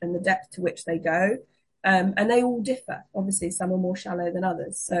which and the depth to which they go. And they all differ. Obviously, some are more shallow than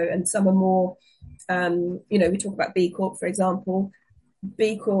others. So, and some are more, we talk about B Corp, for example.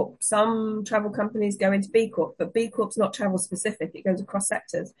 B Corp, some travel companies go into B Corp, but B Corp's not travel specific. It goes across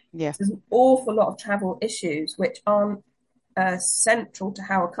sectors. Yeah. So there's an awful lot of travel issues which aren't central to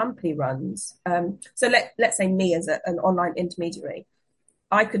how a company runs. So let's say me as an online intermediary,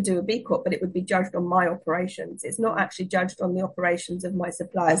 I could do a B Corp, but it would be judged on my operations. It's not actually judged on the operations of my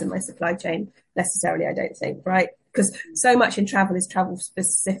suppliers and my supply chain necessarily, I don't think, right? Because so much in travel is travel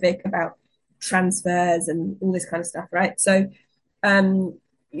specific about transfers and all this kind of stuff, right? So,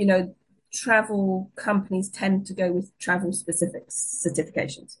 travel companies tend to go with travel specific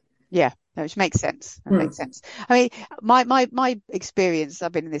certifications. Yeah, which makes sense. That makes sense. I mean, my experience,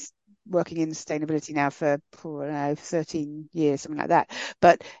 I've been in this working in sustainability now for 13 years, something like that.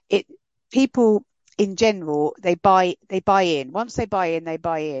 But people in general, they buy in. Once they buy in,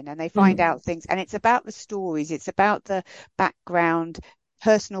 and they find out things. And it's about the stories. It's about the background,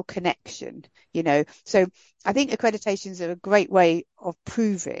 personal connection, So I think accreditations are a great way of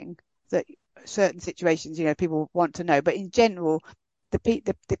proving that certain situations, people want to know. But in general,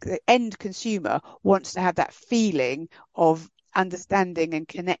 the end consumer wants to have that feeling of understanding and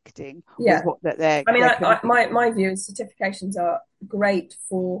connecting with what that they're. I mean, my view is certifications are great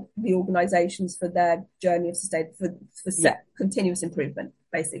for the organisations for their journey of continuous improvement,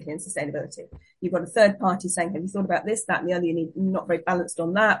 basically in sustainability. You've got a third party saying, "Have you thought about this, that, and the other? You're not very balanced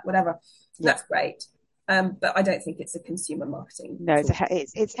on that, whatever." That's great. But I don't think it's a consumer marketing. No,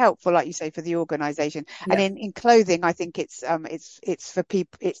 it's helpful, like you say, for the organisation. And in clothing, I think it's for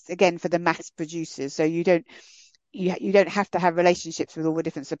people. It's again for the mass producers. So you don't have to have relationships with all the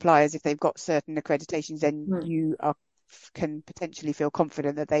different suppliers if they've got certain accreditations. Then you are can potentially feel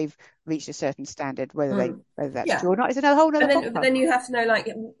confident that they've reached a certain standard, whether that's Yeah. true or not is another whole other But podcast. then you have to know, like,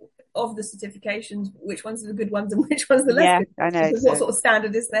 of the certifications, which ones are the good ones and which ones are the less Yeah, good I ones, know. because what sort of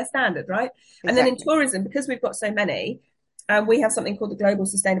standard is their standard, right? And then in Exactly. tourism, because we've got so many, we have something called the Global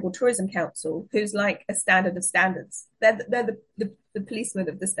Sustainable Tourism Council, who's like a standard of standards. They're the policeman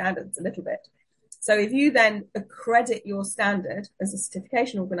of the standards a little bit. So if you then accredit your standard as a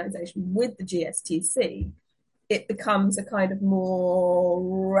certification organization with the GSTC, it becomes a kind of more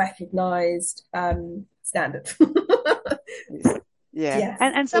recognized standard. Yeah. Yes.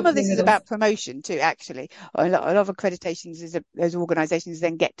 And some of this is about promotion too, actually. A lot of accreditations is those organizations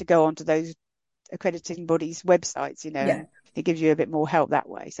then get to go onto those accrediting bodies' websites, you know, and it gives you a bit more help that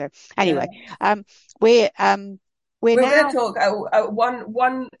way. So anyway, we're going to talk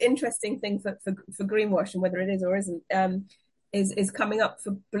one interesting thing for greenwashing, whether it is or isn't, is coming up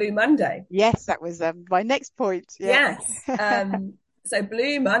for Blue Monday. Yes, that was my next point. Yeah. Yes. So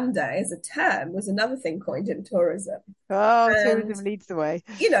Blue Monday as a term was another thing coined in tourism. Oh, tourism leads the way.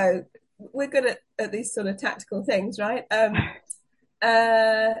 You know, we're good at these sort of tactical things, right? In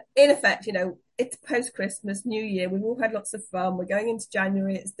effect, you know, it's post-Christmas, New Year. We've all had lots of fun. We're going into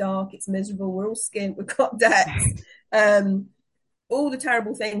January. It's dark. It's miserable. We're all skint. We've got debts. All the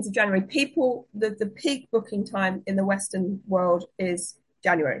terrible things of January. People, the peak booking time in the Western world is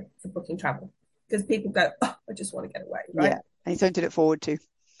January for booking travel, because people go, oh, I just want to get away, right? Yeah, and it's something to look forward to.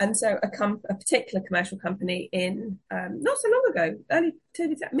 And so a particular commercial company in not so long ago,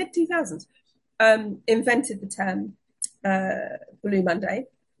 mid 2000s, invented the term Blue Monday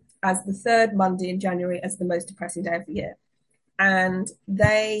as the third Monday in January as the most depressing day of the year. And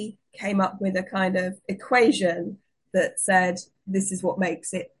they came up with a kind of equation that said, this is what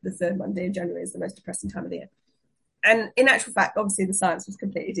makes it the third Monday in January is the most depressing time of the year. And in actual fact, obviously the science was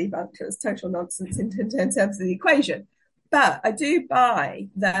completely debunked. It was total nonsense in terms of the equation. But I do buy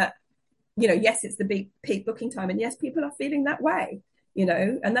that, you know, yes, it's the peak booking time. And yes, people are feeling that way, you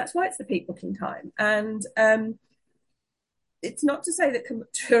know, and that's why it's the peak booking time. And it's not to say that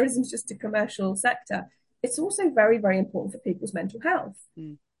tourism is just a commercial sector. It's also very, very important for people's mental health.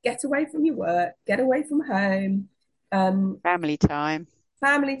 Get away from your work, get away from home. Family time,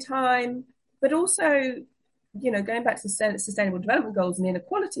 but also, you know, going back to the sustainable development goals and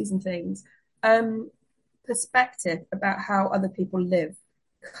inequalities and things, perspective about how other people live,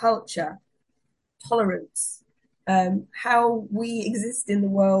 culture, tolerance, how we exist in the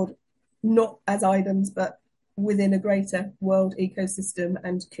world, not as items, but within a greater world ecosystem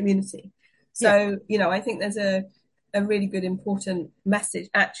and community. So, you know, I think there's a really good, important message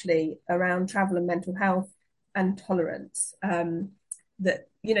actually around travel and mental health and tolerance, that,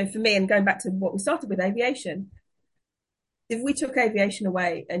 you know, for me, and going back to what we started with, aviation, if we took aviation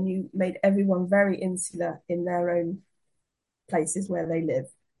away and you made everyone very insular in their own places where they live,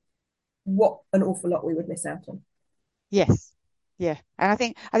 what an awful lot we would miss out on. Yes. Yeah. And I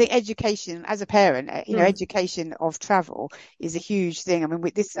think education as a parent, you know, education of travel is a huge thing. I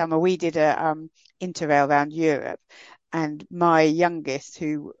mean, this summer we did a interrail around Europe, and my youngest,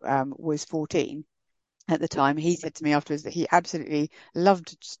 who was 14 at the time, he said to me afterwards that he absolutely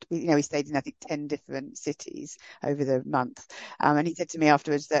loved, you know, he stayed in, I think, 10 different cities over the month. And he said to me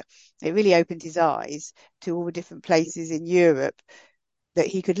afterwards that it really opened his eyes to all the different places in Europe that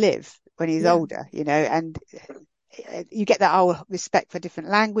he could live when he's older, you know, and you get that whole respect for different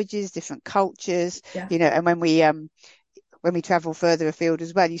languages, different cultures, you know, and when we travel further afield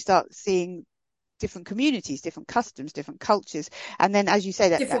as well, you start seeing different communities, different customs, different cultures, and then, as you say,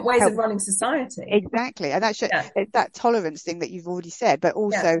 that different ways of running society. Exactly, and that's that tolerance thing that you've already said, but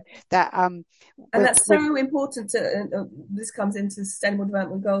also that and that's so important to. This comes into Sustainable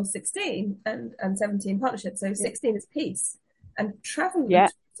Development Goals 16 and 17 partnerships. So 16 is peace, and travel and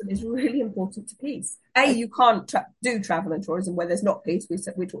tourism is really important to peace. You can't do travel and tourism where there's not peace.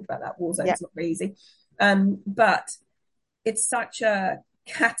 We talked about that. War zones not very easy, but it's such a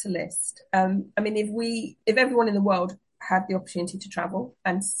catalyst. I mean, if everyone in the world had the opportunity to travel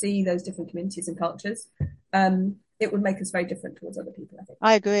and see those different communities and cultures, it would make us very different towards other people, I think.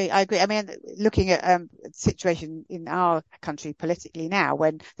 I agree. I mean, looking at the situation in our country politically now,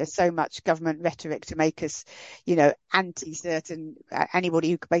 when there's so much government rhetoric to make us, you know, anti-certain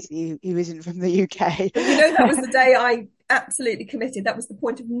anybody who isn't from the UK. But, you know, that was the day I absolutely committed. That was the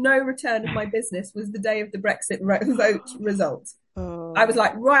point of no return of my business, was the day of the Brexit vote result. I was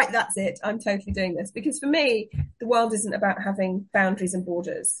like, right, that's it. I'm totally doing this. Because for me, the world isn't about having boundaries and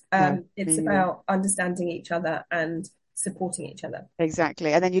borders. It's about understanding each other and supporting each other.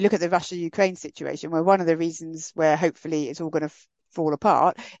 Exactly. And then you look at the Russia-Ukraine situation, where one of the reasons where hopefully it's all going to fall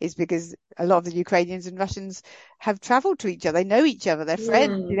apart is because a lot of the Ukrainians and Russians have traveled to each other. They know each other, they're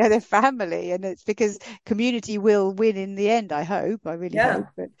friends, they're family, and it's because community will win in the end. I hope, I really hope.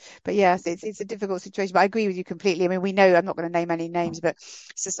 But yes, it's a difficult situation. But I agree with you completely. I mean, we know, I'm not going to name any names, but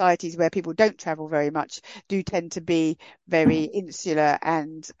societies where people don't travel very much do tend to be very insular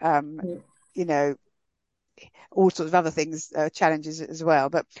and all sorts of other things, challenges as well.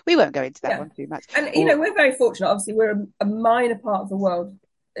 But we won't go into that one too much. And, we're very fortunate. Obviously, we're a minor part of the world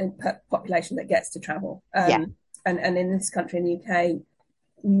in population that gets to travel. And in this country, in the UK,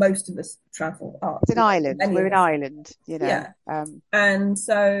 most of us travel. It's an island. We're an island, Yeah. And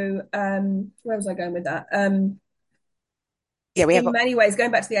so, where was I going with that? In many ways,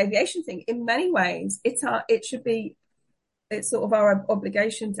 going back to the aviation thing, in many ways, it's sort of our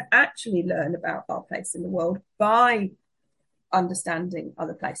obligation to actually learn about our place in the world by understanding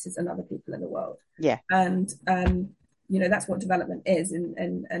other places and other people in the world. Yeah. And, that's what development is.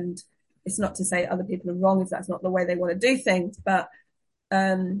 And it's not to say other people are wrong if that's not the way they want to do things. But,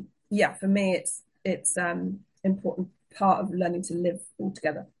 for me, it's important part of learning to live all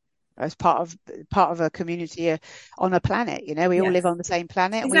together. As part of a community on a planet, we all live on the same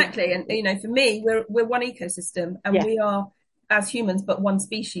planet. Exactly. And, for me, we're one ecosystem, and we are, as humans, but one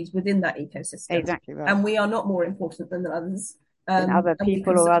species within that ecosystem. Exactly right. And we are not more important than others. Than other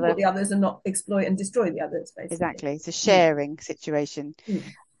people or other the others and not exploit and destroy the others, basically. Exactly. It's a sharing situation.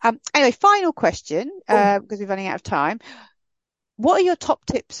 Anyway, final question, because we're running out of time. What are your top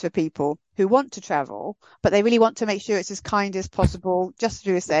tips for people who want to travel, but they really want to make sure it's as kind as possible, just as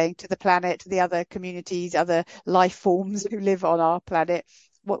we were saying, to the planet, to the other communities, other life forms who live on our planet?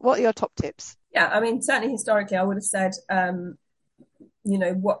 What are your top tips? Yeah, I mean, certainly historically, I would have said,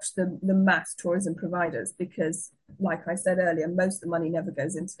 watch the mass tourism providers, because, like I said earlier, most of the money never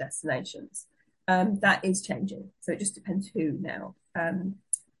goes into destinations. That is changing. So it just depends who now.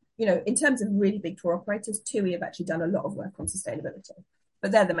 In terms of really big tour operators, TUI have actually done a lot of work on sustainability,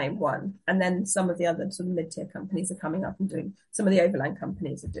 but they're the main one. And then some of the other sort of mid-tier companies are coming up and doing, some of the overland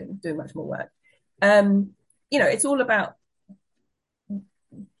companies are doing much more work. It's all about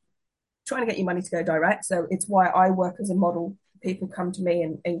trying to get your money to go direct. So it's why I work as a model. People come to me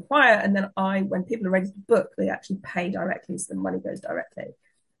and inquire, and then when people are ready to book, they actually pay directly, so the money goes directly.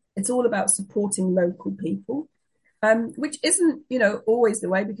 It's all about supporting local people, which isn't, always the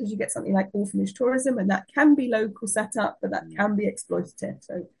way, because you get something like orphanage tourism, and that can be local setup, but that can be exploitative.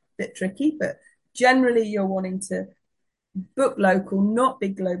 So a bit tricky, but generally you're wanting to book local, not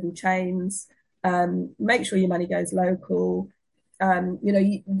big global chains. Make sure your money goes local.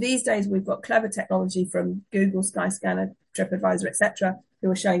 These days we've got clever technology from Google, Skyscanner, TripAdvisor, etc., who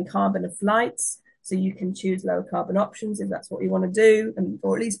are showing carbon of flights. So you can choose lower carbon options if that's what you want to do,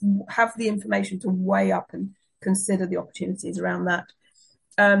 or at least have the information to weigh up and consider the opportunities around that.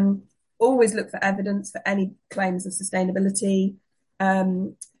 Always look for evidence for any claims of sustainability.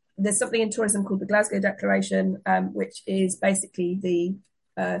 There's something in tourism called the Glasgow Declaration, which is basically the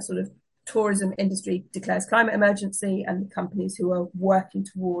sort of tourism industry declares climate emergency, and the companies who are working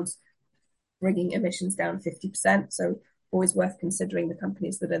towards bringing emissions down 50%. So always worth considering the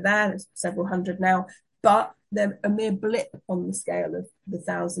companies that are there. There's several hundred now, but they're a mere blip on the scale of the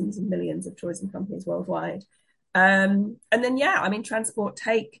thousands and millions of tourism companies worldwide. And then, transport,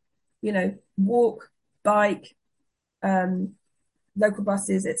 walk, bike, local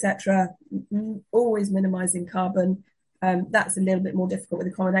buses, etc. Always minimizing carbon. That's a little bit more difficult with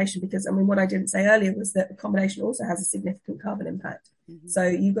accommodation, because, what I didn't say earlier was that accommodation also has a significant carbon impact. Mm-hmm. So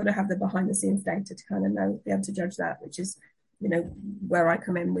you've got to have the behind the scenes data to kind of be able to judge that, which is, where I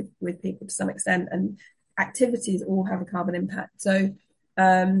come in with people to some extent. And activities all have a carbon impact. So,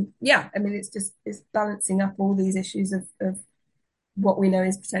 it's balancing up all these issues of what we know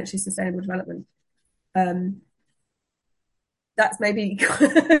is potentially sustainable development. That's maybe,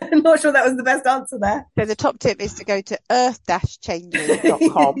 I'm not sure that was the best answer there. So the top tip is to go to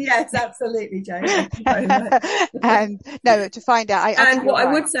earth-changes.com. Yes, absolutely, Jane. Thank you very much. And to find out.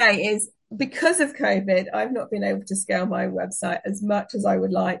 I would say is, because of COVID, I've not been able to scale my website as much as I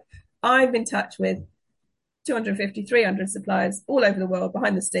would like. I'm in touch with 250, 300 suppliers all over the world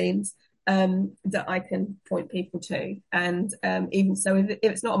behind the scenes that I can point people to. And even so, if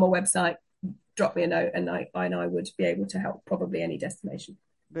it's not on my website, drop me a note, and I would be able to help probably any destination.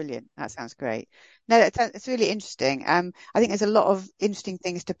 Brilliant. That sounds great. No, it's really interesting. I think there's a lot of interesting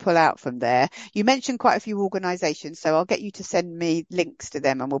things to pull out from there. You mentioned quite a few organisations, so I'll get you to send me links to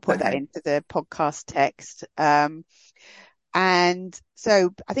them, and we'll put that into the podcast text. And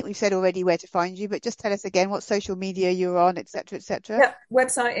so I think we've said already where to find you, but just tell us again what social media you're on, etc., etc. Yeah,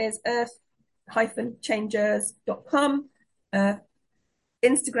 website is earth-changers.com.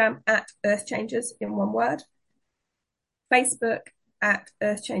 Instagram at earthchangers in one word, Facebook at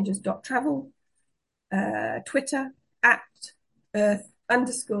earthchangers.travel, Twitter at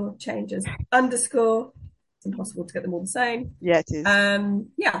earth_changers_. It's impossible to get them all the same. Yeah, it is.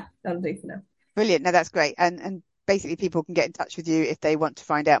 Yeah, that'll do for now. Brilliant. No, that's great. And basically people can get in touch with you if they want to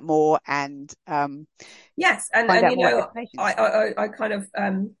find out more and yes, and you know, I kind of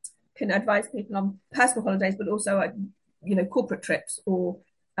can advise people on personal holidays, but also you know, corporate trips or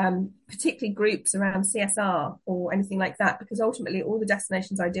particularly groups around CSR or anything like that, because ultimately all the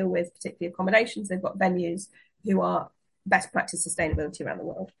destinations I deal with, particularly accommodations, they've got venues who are best practice sustainability around the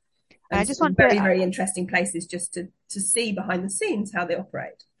world. And I just want very interesting places just to see behind the scenes how they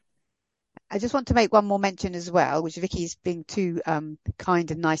operate. I just want to make one more mention as well, which Vicky's being too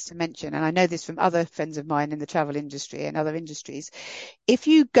kind and nice to mention. And I know this from other friends of mine in the travel industry and other industries. If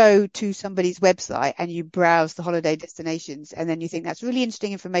you go to somebody's website and you browse the holiday destinations and then you think that's really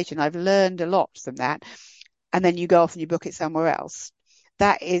interesting information, I've learned a lot from that, and then you go off and you book it somewhere else,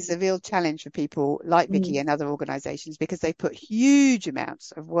 that is a real challenge for people like Vicky and other organisations, because they put huge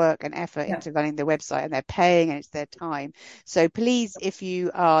amounts of work and effort into running their website, and they're paying and it's their time. So please, if you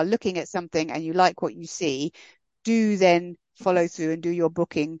are looking at something and you like what you see, do then follow through and do your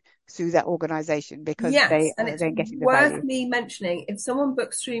booking through that organisation, because they are then getting the value. It's worth me mentioning, if someone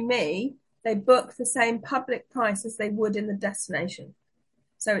books through me, they book the same public price as they would in the destination.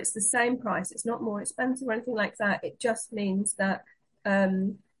 So it's the same price. It's not more expensive or anything like that. It just means that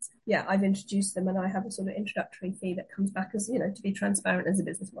I've introduced them and I have a sort of introductory fee that comes back, as you know, to be transparent as a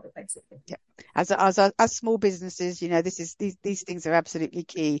business model, basically. Yeah. As small businesses, you know, these things are absolutely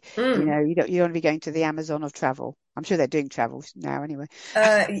key. You know, you don't want to be going to the Amazon of travel. I'm sure they're doing travel now anyway.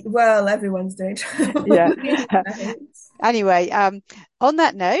 Well, everyone's doing travel. Yeah. Anyway, on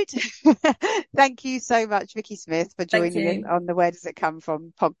that note, thank you so much, Vicky Smith, for joining us on the Where Does It Come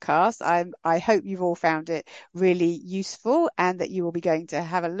From podcast. I hope you've all found it really useful and that you will be going to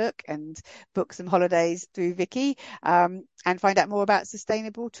have a look and book some holidays through Vicky and find out more about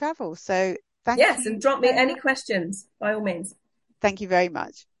sustainable travel. So thank you. Yes, and drop me any questions, by all means. Thank you very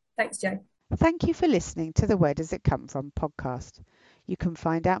much. Thanks, Jo. Thank you for listening to the Where Does It Come From podcast. You can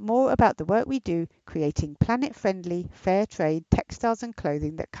find out more about the work we do creating planet-friendly, fair trade textiles and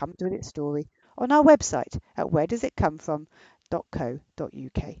clothing that comes with its story on our website at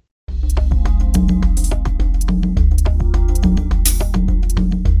wheredoesitcomefrom.co.uk.